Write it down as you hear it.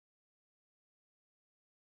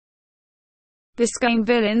The Scum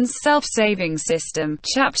Villain's Self-Saving System,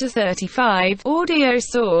 Chapter 35, Audio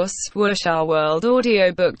source,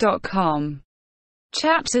 wuxia-world-audiobook.com.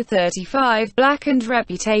 Chapter 35, Blackened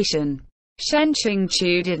Reputation. Xiāng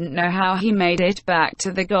Tóngxiù didn't know how he made it back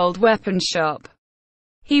to the gold weapon shop.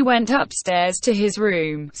 He went upstairs to his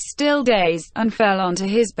room, still dazed, and fell onto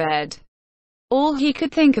his bed. All he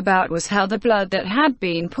could think about was how the blood that had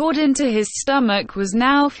been poured into his stomach was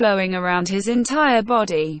now flowing around his entire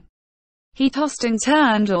body. He tossed and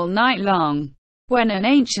turned all night long. When an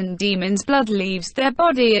ancient demon's blood leaves their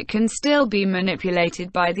body, it can still be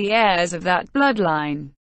manipulated by the heirs of that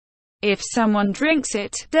bloodline. If someone drinks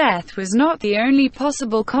it, death was not the only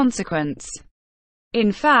possible consequence.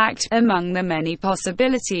 In fact, among the many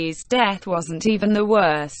possibilities, death wasn't even the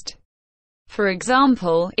worst. For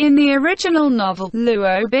example, in the original novel,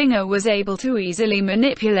 Luo Bing'er was able to easily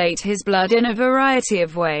manipulate his blood in a variety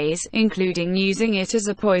of ways, including using it as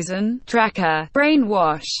a poison, tracker,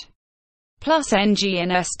 brainwash, plus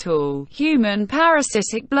NGNS tool, human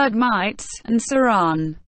parasitic blood mites, and so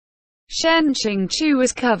on. Xiāng Tóngxiù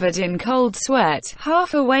was covered in cold sweat,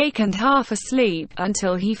 half awake and half asleep,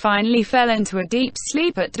 until he finally fell into a deep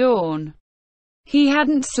sleep at dawn. He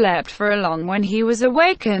hadn't slept for long when he was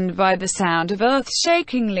awakened by the sound of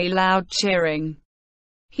earth-shakingly loud cheering.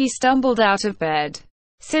 He stumbled out of bed.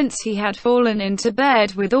 Since he had fallen into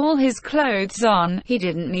bed with all his clothes on, he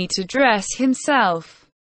didn't need to dress himself.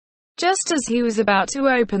 Just as he was about to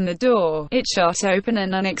open the door, it shot open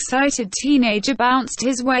and an excited teenager bounced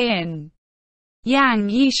his way in. Yang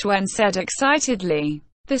Yixuan said excitedly,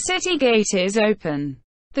 "The city gate is open.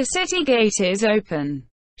 The city gate is open."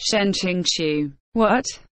 Xiāng Tóngxiù. "What?"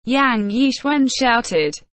 Yang Yixuan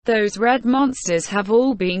shouted. "Those red monsters have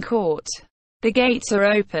all been caught. The gates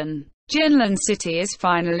are open. Jinlin City is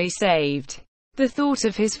finally saved." The thought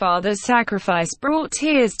of his father's sacrifice brought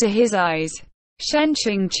tears to his eyes. Xiāng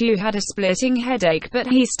Tóngxiù had a splitting headache, but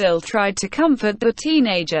he still tried to comfort the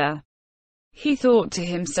teenager. He thought to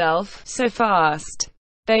himself, so fast.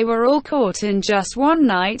 They were all caught in just one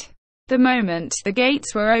night. The moment the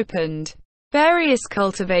gates were opened, various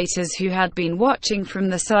cultivators who had been watching from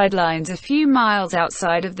the sidelines a few miles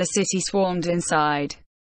outside of the city swarmed inside,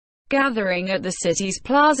 gathering at the city's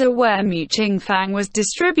plaza where Mu Qingfang was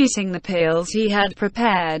distributing the pills he had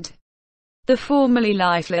prepared. The formerly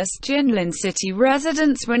lifeless Jinlin City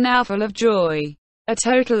residents were now full of joy. A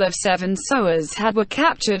total of 7 sowers were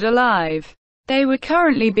captured alive. They were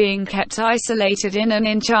currently being kept isolated in an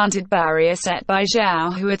enchanted barrier set by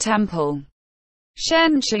Zhaohua Temple.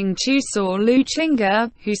 Xiāng Tóngxiù saw Lu Qing'er,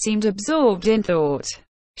 who seemed absorbed in thought.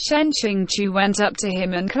 Xiāng Tóngxiù went up to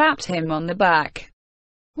him and clapped him on the back.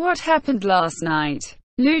 "What happened last night?"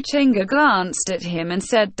 Lu Qing'er glanced at him and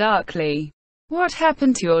said darkly, "What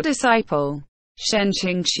happened to your disciple?" Xiāng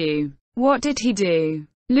Tóngxiù. "What did he do?"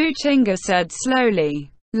 Lu Qing'er said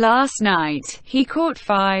slowly. "Last night, he caught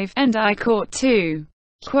 5, and I caught 2.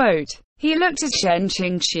 Quote. He looked at Xiāng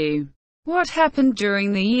Tóngxiù. "What happened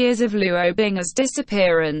during the years of Luo Bing'er's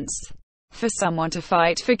disappearance? For someone to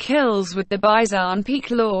fight for kills with the Baizan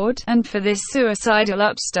Peak Lord, and for this suicidal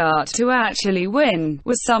upstart to actually win,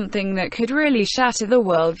 was something that could really shatter the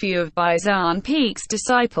worldview of Baizan Peak's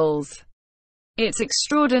disciples. It's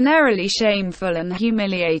extraordinarily shameful and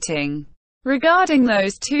humiliating. Regarding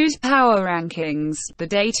those two's power rankings, the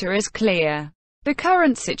data is clear. The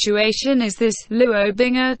current situation is this: Luo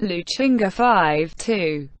Bing'er, Lu Qing'er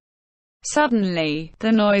 5-2. Suddenly,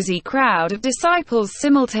 the noisy crowd of disciples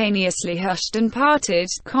simultaneously hushed and parted,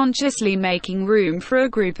 consciously making room for a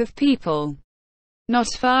group of people. Not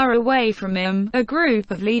far away from him, a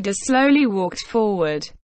group of leaders slowly walked forward.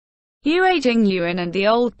 Yue Jingyuan and the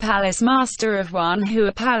old palace master of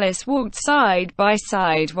Wanhua Palace walked side by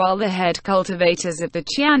side, while the head cultivators of the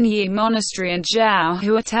Qianyi Monastery and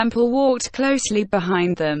Zhaohua Temple walked closely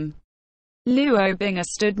behind them. Luo Bing'er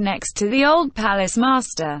stood next to the old palace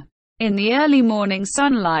master. In the early morning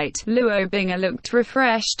sunlight, Luo Bing'er looked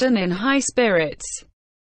refreshed and in high spirits.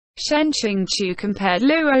 Xiāng Tóngxiù compared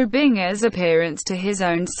Luo Bing'er's appearance to his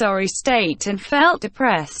own sorry state and felt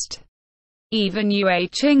depressed. Even Yue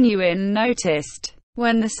Jingyuan noticed.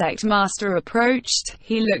 When the sect master approached,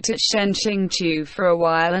 he looked at Xiāng Tóngxiù for a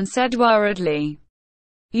while and said worriedly,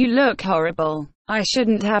 "You look horrible. I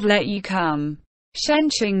shouldn't have let you come."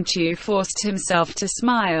 Xiāng Tóngxiù forced himself to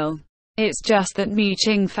smile. "It's just that Mu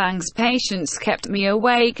Qingfang's patients kept me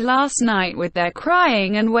awake last night with their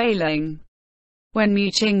crying and wailing." When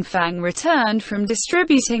Mu Qingfang returned from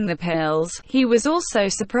distributing the pills, he was also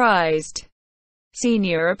surprised.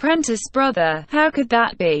 "Senior apprentice brother, how could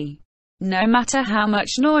that be? No matter how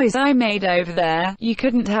much noise I made over there, you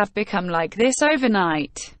couldn't have become like this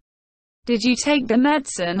overnight." Did you take the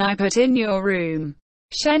medicine I put in your room?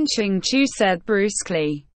 Shen Qingqiu said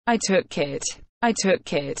brusquely. I took it. I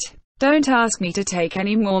took it. Don't ask me to take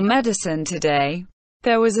any more medicine today.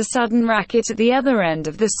 There was a sudden racket at the other end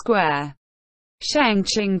of the square. Xiāng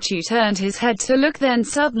Tóngxiù turned his head to look, then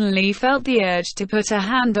suddenly felt the urge to put a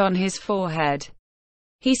hand on his forehead.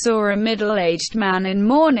 He saw a middle-aged man in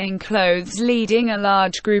mourning clothes leading a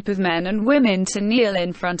large group of men and women to kneel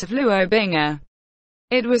in front of Luo Bing'e.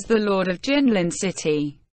 It was the Lord of Jinlin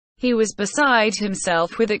City. He was beside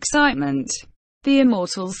himself with excitement. The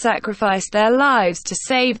immortals sacrificed their lives to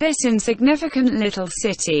save this insignificant little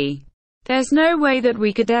city. There's no way that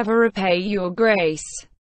we could ever repay your grace.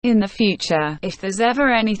 In the future, if there's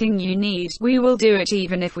ever anything you need, we will do it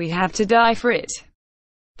even if we have to die for it.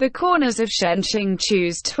 The corners of Shen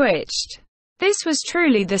Qingqiu's twitched. This was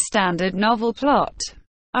truly the standard novel plot.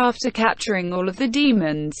 After capturing all of the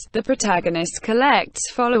demons, the protagonist collects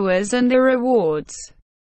followers and the rewards.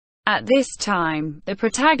 At this time, the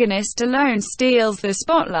protagonist alone steals the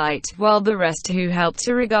spotlight, while the rest who helped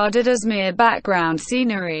are regarded as mere background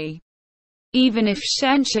scenery. Even if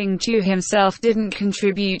Shen Qingqiu himself didn't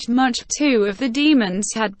contribute much, 2 of the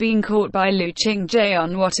demons had been caught by Lu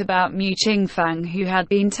Qingjian. What about Mu Qingfang, who had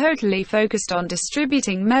been totally focused on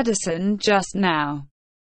distributing medicine just now?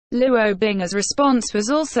 Luo Bing'e's response was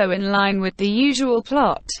also in line with the usual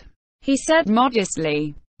plot. He said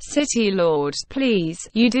modestly, City Lord, please,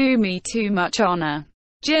 you do me too much honor.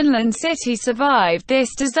 Jinlin City survived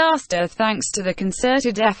this disaster thanks to the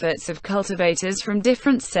concerted efforts of cultivators from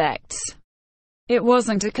different sects. It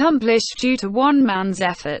wasn't accomplished due to one man's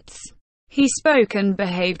efforts. He spoke and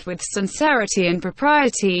behaved with sincerity and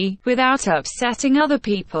propriety, without upsetting other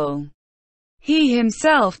people. He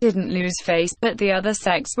himself didn't lose face, but the other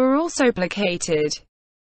sects were also placated.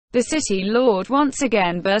 The city lord once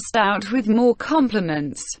again burst out with more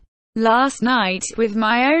compliments. Last night, with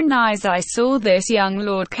my own eyes I saw this young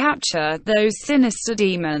lord capture those sinister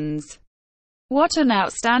demons. What an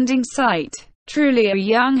outstanding sight! Truly a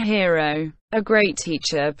young hero. A great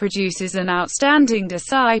teacher produces an outstanding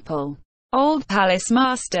disciple. Old palace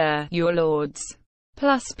master, your lords.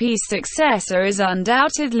 Plus peace successor is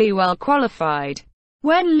undoubtedly well qualified.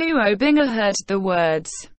 When Luo Bing'e heard the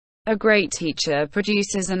words, a great teacher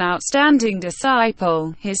produces an outstanding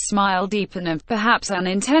disciple, his smile deepened and, perhaps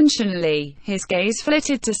unintentionally, his gaze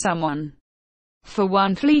flitted to someone. For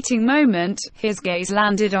one fleeting moment, his gaze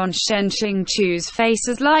landed on Shen Qingqiu's face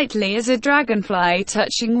as lightly as a dragonfly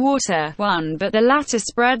touching water, but the latter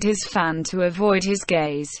spread his fan to avoid his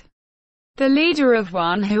gaze. The leader of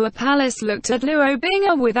Wanhua Palace looked at Luo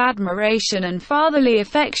Bing'e with admiration and fatherly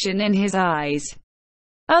affection in his eyes.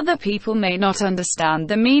 Other people may not understand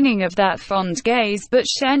the meaning of that fond gaze, but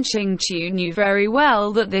Shen Qingqiu knew very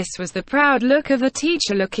well that this was the proud look of a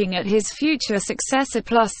teacher looking at his future successor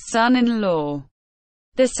plus son-in-law.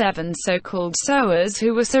 The 7 so-called sowers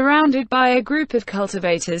who were surrounded by a group of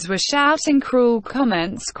cultivators were shouting cruel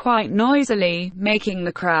comments quite noisily, making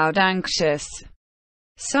the crowd anxious.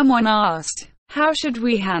 Someone asked, how should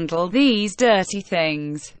we handle these dirty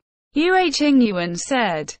things? Yue Qingyuan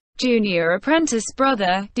said, Junior apprentice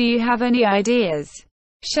brother, do you have any ideas?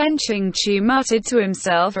 Shen Qingqiu muttered to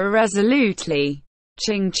himself irresolutely.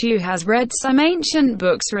 Qingqiu has read some ancient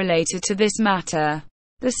books related to this matter.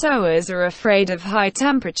 The sowers are afraid of high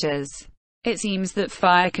temperatures. It seems that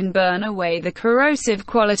fire can burn away the corrosive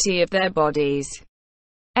quality of their bodies.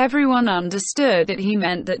 Everyone understood that he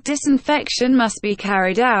meant that disinfection must be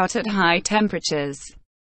carried out at high temperatures.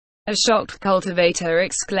 A shocked cultivator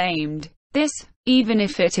exclaimed, this, even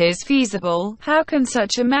if it is feasible, how can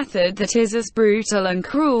such a method that is as brutal and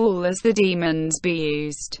cruel as the demons be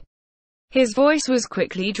used? His voice was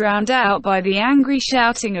quickly drowned out by the angry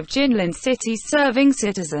shouting of Jinlin City's serving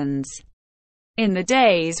citizens. In the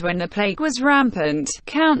days when the plague was rampant,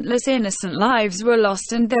 countless innocent lives were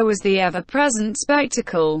lost and there was the ever-present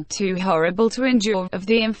spectacle, too horrible to endure, of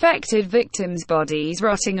the infected victims' bodies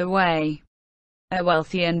rotting away. A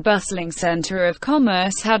wealthy and bustling center of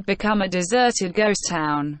commerce had become a deserted ghost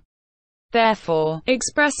town. Therefore,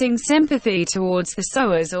 expressing sympathy towards the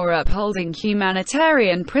sowers or upholding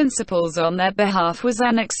humanitarian principles on their behalf was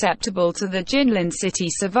unacceptable to the Jinlin City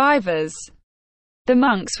survivors. The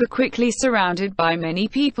monks were quickly surrounded by many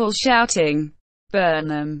people shouting, "Burn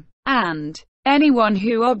them!" and "Anyone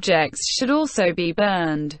who objects should also be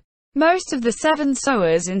burned." Most of the 7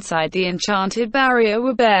 sowers inside the enchanted barrier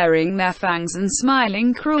were baring their fangs and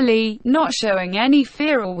smiling cruelly, not showing any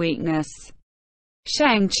fear or weakness.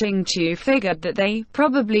 Xiāng Tóngxiù figured that they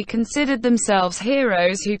probably considered themselves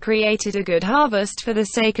heroes who created a good harvest for the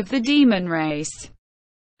sake of the demon race.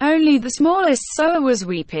 Only the smallest sower was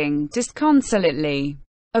weeping disconsolately.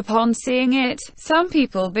 Upon seeing it, some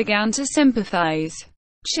people began to sympathize.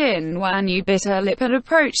 Qin Wanyu bit her lip and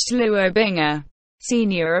approached Luo Bing'er.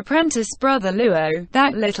 Senior apprentice brother Luo,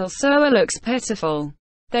 that little sower looks pitiful.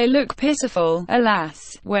 They look pitiful,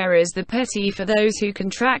 alas. Where is the pity for those who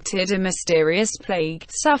contracted a mysterious plague,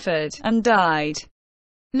 suffered, and died?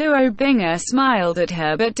 Luo Bing'er smiled at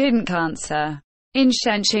her but didn't answer. In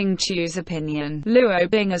Shen Qingqiu's opinion, Luo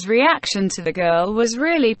Bing'er's reaction to the girl was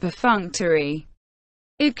really perfunctory.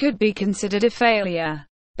 It could be considered a failure.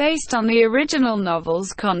 Based on the original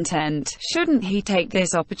novel's content, shouldn't he take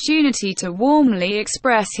this opportunity to warmly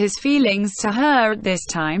express his feelings to her at this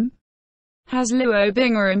time? Has Luo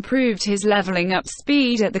Bing'er improved his leveling up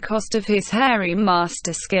speed at the cost of his hairy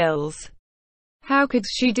master skills? How could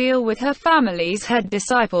she deal with her family's head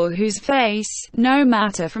disciple whose face, no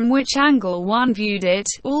matter from which angle one viewed it,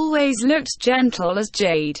 always looked gentle as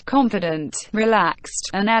jade, confident, relaxed,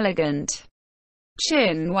 and elegant?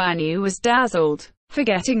 Qin Wanyu was dazzled.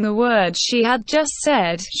 Forgetting the words she had just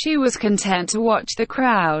said, she was content to watch the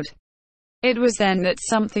crowd. It was then that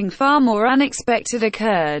something far more unexpected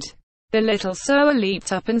occurred. The little sower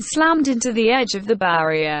leaped up and slammed into the edge of the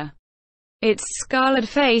barrier. Its scarlet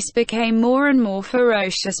face became more and more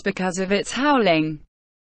ferocious because of its howling.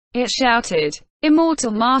 It shouted,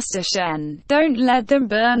 "Immortal Master Shen, don't let them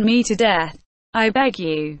burn me to death. I beg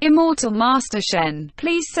you, Immortal Master Shen,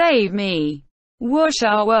 please save me."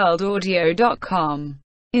 Wuxia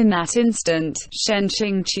In that instant, Shen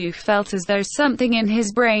Qingqiu felt as though something in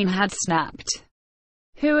his brain had snapped.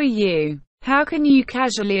 "Who are you? How can you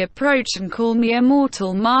casually approach and call me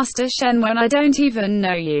Immortal Master Shen when I don't even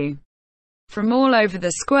know you?" From all over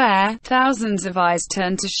the square, thousands of eyes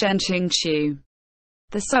turned to Shen Qingqiu.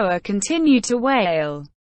 The sower continued to wail.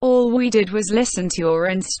 "All we did was listen to your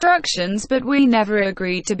instructions, but we never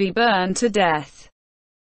agreed to be burned to death."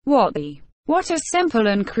 What a simple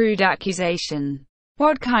and crude accusation.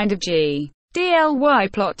 What kind of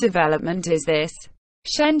GDLY plot development is this?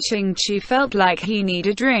 Shen Qingqiu felt like he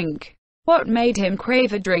needed a drink. What made him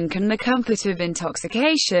crave a drink and the comfort of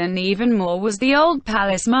intoxication even more was the old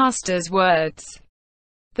palace master's words.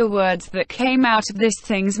 The words that came out of this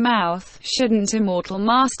thing's mouth. Shouldn't Immortal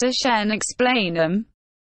Master Shen explain them?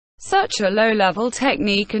 Such a low-level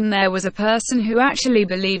technique, and there was a person who actually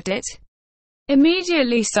believed it.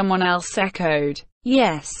 Immediately someone else echoed,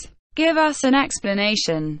 "Yes. Give us an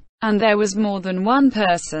explanation." And there was more than one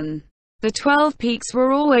person. The 12 peaks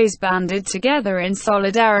were always banded together in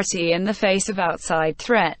solidarity in the face of outside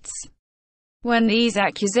threats. When these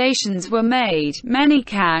accusations were made, many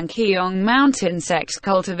Kangqiong mountain sect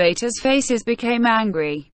cultivators' faces became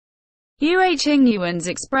angry. Yue Qingyuan's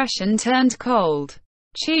expression turned cold.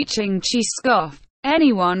 Qi Qingqi scoffed.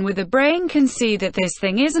 "Anyone with a brain can see that this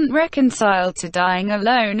thing isn't reconciled to dying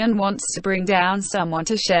alone and wants to bring down someone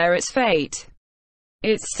to share its fate.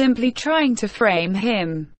 It's simply trying to frame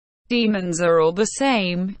him. Demons are all the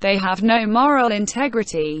same, they have no moral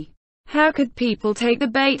integrity. How could people take the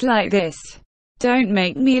bait like this? Don't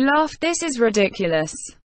make me laugh, this is ridiculous."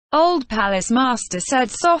 Old Palace Master said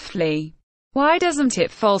softly. "Why doesn't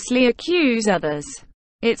it falsely accuse others?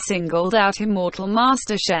 It singled out Immortal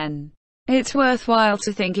Master Shen. It's worthwhile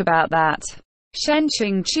to think about that." Shen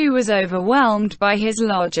Qingqiu was overwhelmed by his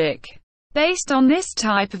logic. Based on this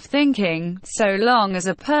type of thinking, so long as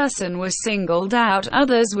a person was singled out,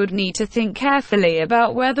 others would need to think carefully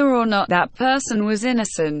about whether or not that person was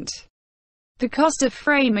innocent. The cost of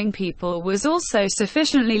framing people was also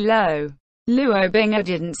sufficiently low. Luo Bing'er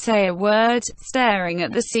didn't say a word, staring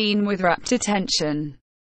at the scene with rapt attention.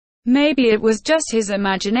 Maybe it was just his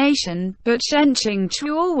imagination, but Shen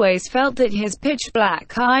Qingqiu always felt that his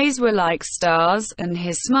pitch-black eyes were like stars, and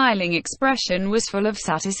his smiling expression was full of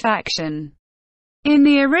satisfaction. In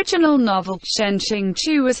the original novel, Shen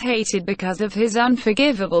Qingqiu was hated because of his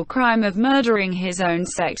unforgivable crime of murdering his own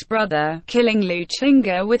sect brother, killing Lu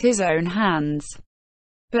Qingge with his own hands.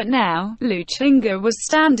 But now, Lu Qingge was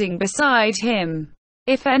standing beside him.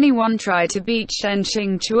 If anyone tried to beat Shen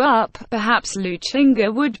Qingqiu up, perhaps Lu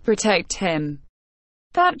Qingge would protect him.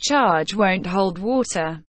 That charge won't hold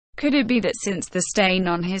water. Could it be that since the stain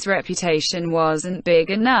on his reputation wasn't big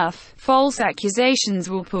enough, false accusations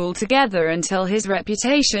will pool together until his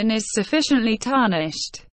reputation is sufficiently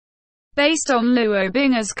tarnished? Based on Luo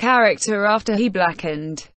Bing'er's character after he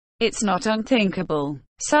blackened, it's not unthinkable.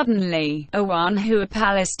 Suddenly, a Wanhua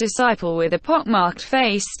Palace disciple with a pockmarked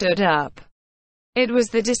face stood up. It was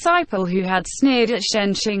the disciple who had sneered at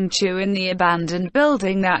Shen Qingqiu in the abandoned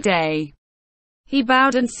building that day. He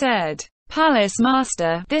bowed and said, Palace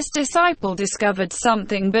Master. This disciple discovered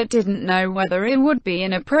something but didn't know whether it would be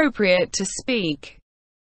inappropriate to speak.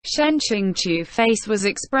 Xiāng's face was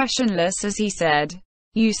expressionless as he said,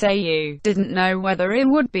 "You say you didn't know whether it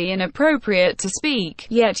would be inappropriate to speak,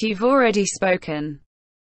 yet you've already spoken.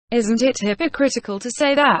 Isn't it hypocritical to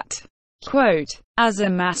say that?" Quote, "As a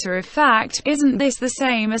matter of fact, isn't this the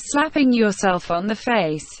same as slapping yourself on the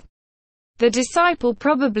face?" The disciple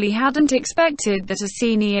probably hadn't expected that a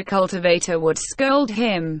senior cultivator would scold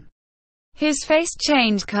him. His face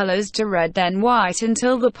changed colors to red then white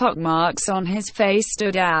until the pockmarks on his face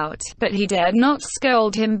stood out, but he dared not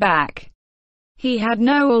scold him back. He had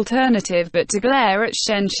no alternative but to glare at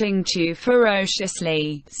Xiāng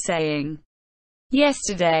ferociously, saying,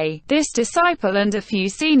 "Yesterday, this disciple and a few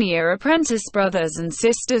senior apprentice brothers and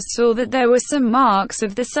sisters saw that there were some marks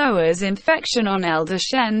of the sower's infection on Elder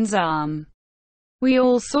Shen's arm. We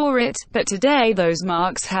all saw it, but today those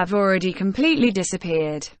marks have already completely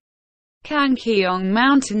disappeared." Kangqiong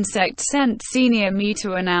Mountain Sect sent Senior Mu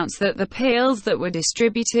to announce that the pills that were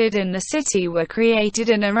distributed in the city were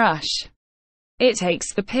created in a rush. It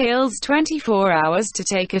takes the pills 24 hours to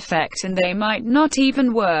take effect and they might not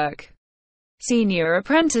even work. Senior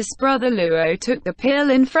apprentice brother Luo took the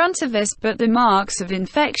pill in front of us, but the marks of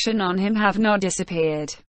infection on him have not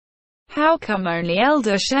disappeared. How come only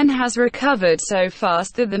Elder Shen has recovered so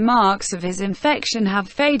fast that the marks of his infection have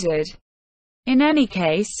faded? In any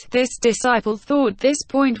case, this disciple thought this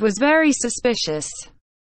point was very suspicious.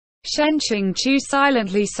 Xiāng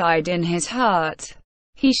silently sighed in his heart.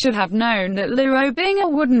 He should have known that Luo Bing'er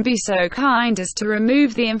wouldn't be so kind as to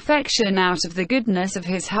remove the infection out of the goodness of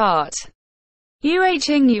his heart. Yue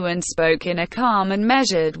Qingyuan spoke in a calm and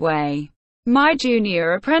measured way. "My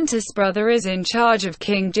junior apprentice brother is in charge of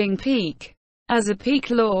King Jing Peak. As a peak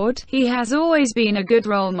lord, he has always been a good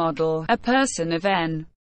role model, a person of noble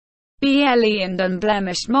and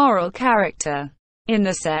unblemished moral character. In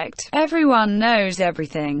the sect, everyone knows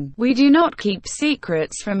everything. We do not keep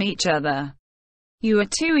secrets from each other. You are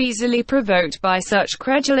too easily provoked by such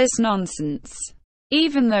credulous nonsense."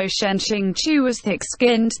 Even though Xiāng was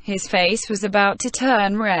thick-skinned, his face was about to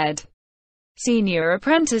turn red. "Senior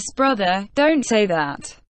apprentice brother, don't say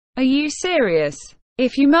that. Are you serious?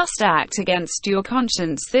 If you must act against your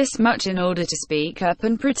conscience this much in order to speak up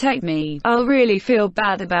and protect me, I'll really feel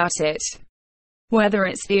bad about it." Whether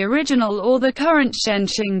it's the original or the current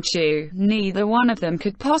Xiāng, neither one of them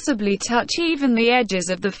could possibly touch even the edges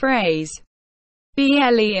of the phrase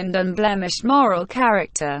 "noble and unblemished moral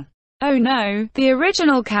character." Oh no, the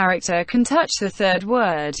original character can touch the third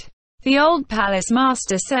word. The old palace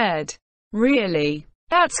master said. "Really?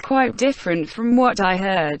 That's quite different from what I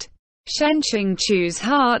heard." Xiāng's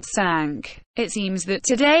heart sank. It seems that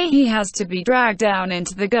today he has to be dragged down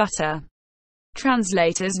into the gutter.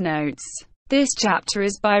 Translator's notes. This chapter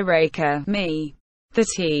is by Reika, me. The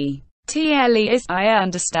TLE is, I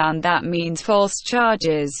understand that means false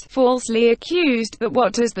charges, falsely accused, but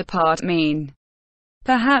what does the part mean?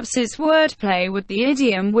 Perhaps it's wordplay with the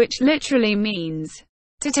idiom which literally means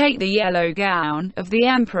to take the yellow gown of the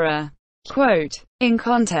emperor. Quote, in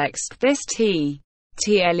context, this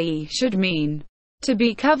TLE should mean to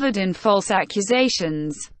be covered in false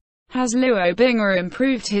accusations. Has Luo Bing'er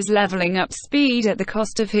improved his leveling up speed at the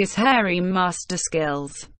cost of his hairy master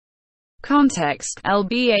skills? Context,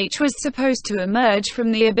 LBH was supposed to emerge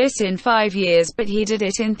from the abyss in 5 years but he did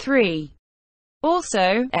it in 3.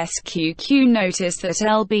 Also, SQQ noticed that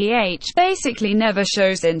LBH basically never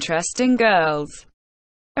shows interest in girls.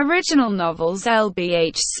 Original novels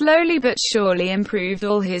LBH slowly but surely improved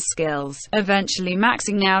all his skills, eventually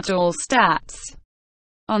maxing out all stats.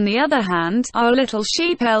 On the other hand, our little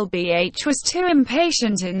sheep LBH was too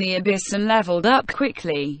impatient in the abyss and leveled up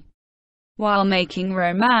quickly. While making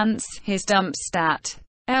romance, his dump stat.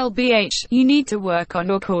 LBH, you need to work on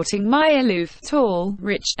your courting my aloof, tall,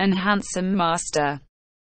 rich, and handsome master.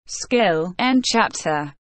 Skill, end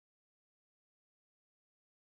chapter.